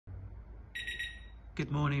Good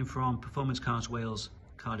morning from Performance Cars Wales,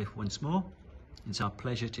 Cardiff once more. It's our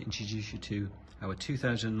pleasure to introduce you to our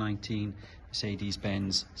 2019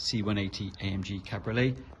 Mercedes-Benz C180 AMG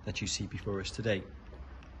Cabriolet that you see before us today.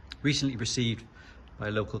 Recently received by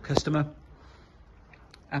a local customer.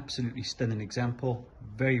 Absolutely stunning example,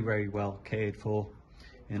 very well cared for.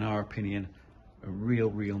 In our opinion, a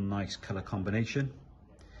real nice colour combination.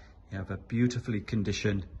 You have a beautifully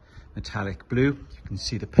conditioned metallic blue. You can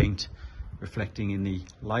see the paint reflecting in the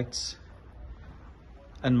lights.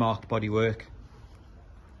 Unmarked bodywork,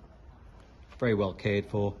 very well cared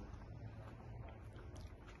for,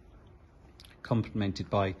 complemented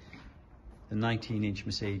by the 19-inch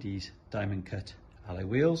Mercedes diamond cut alloy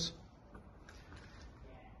wheels,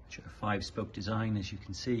 which are a 5-spoke design, as you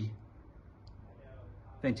can see.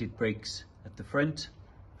 Vented brakes at the front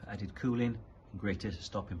for added cooling and greater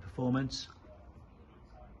stopping performance.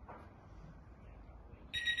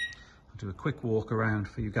 Do a quick walk around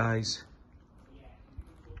for you guys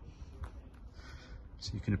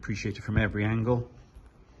so you can appreciate it from every angle.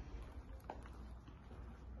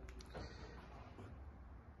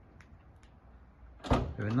 We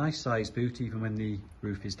have a nice size boot even when the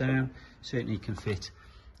roof is down. Certainly can fit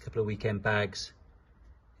a couple of weekend bags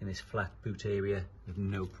in this flat boot area with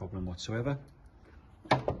no problem whatsoever.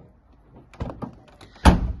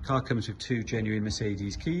 Car comes with 2 genuine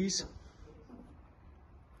Mercedes keys.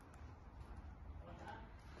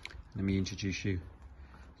 Let me introduce you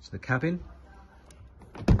to the cabin.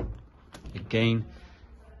 Again,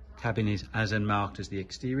 cabin is as unmarked as the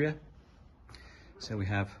exterior. So we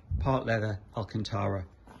have part leather Alcantara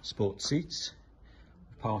sport seats,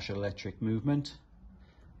 partial electric movement,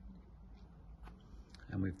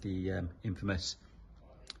 and with the infamous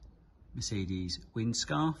Mercedes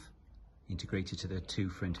windscarf integrated to the 2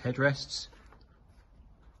 front headrests.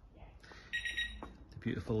 The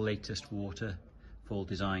beautiful latest waterfall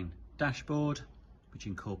design dashboard, which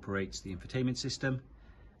incorporates the infotainment system,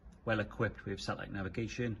 well equipped with satellite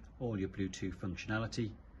navigation, all your Bluetooth functionality,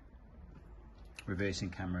 reversing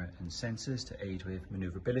camera and sensors to aid with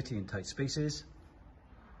maneuverability in tight spaces.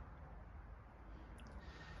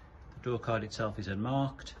 The door card itself is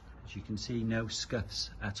unmarked. As you can see, no scuffs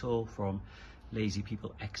at all from lazy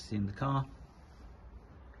people exiting the car.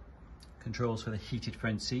 Controls for the heated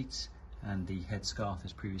front seats and the headscarf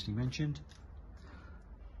as previously mentioned.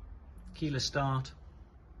 Keyless start,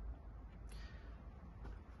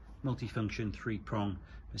 multifunction 3-prong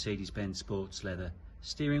Mercedes-Benz sports leather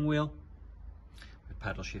steering wheel with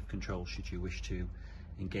paddle shift control should you wish to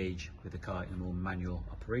engage with the car in a more manual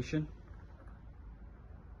operation.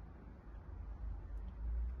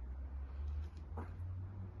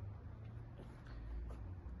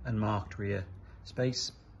 Unmarked rear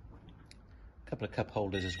space, a couple of cup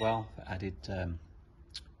holders as well for added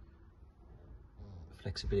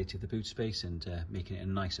flexibility of the boot space and making it a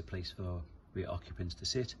nicer place for rear occupants to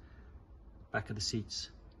sit. Back of the seats,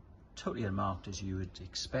 totally unmarked as you would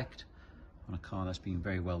expect on a car that's been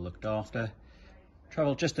very well looked after.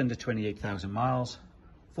 Travelled just under 28,000 miles,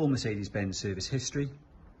 full Mercedes-Benz service history.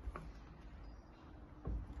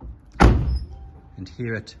 And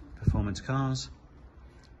here at Performance Cars,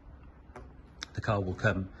 the car will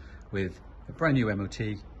come with a brand new MOT,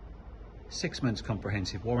 6 months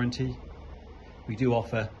comprehensive warranty. We do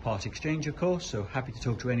offer part exchange, of course, so happy to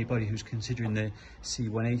talk to anybody who's considering the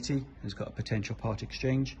C180 and has got a potential part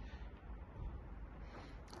exchange.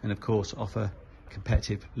 And of course, offer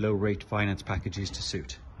competitive low rate finance packages to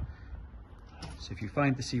suit. So if you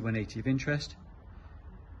find the C180 of interest,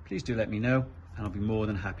 please do let me know and I'll be more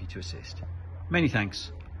than happy to assist. Many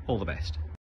thanks, all the best.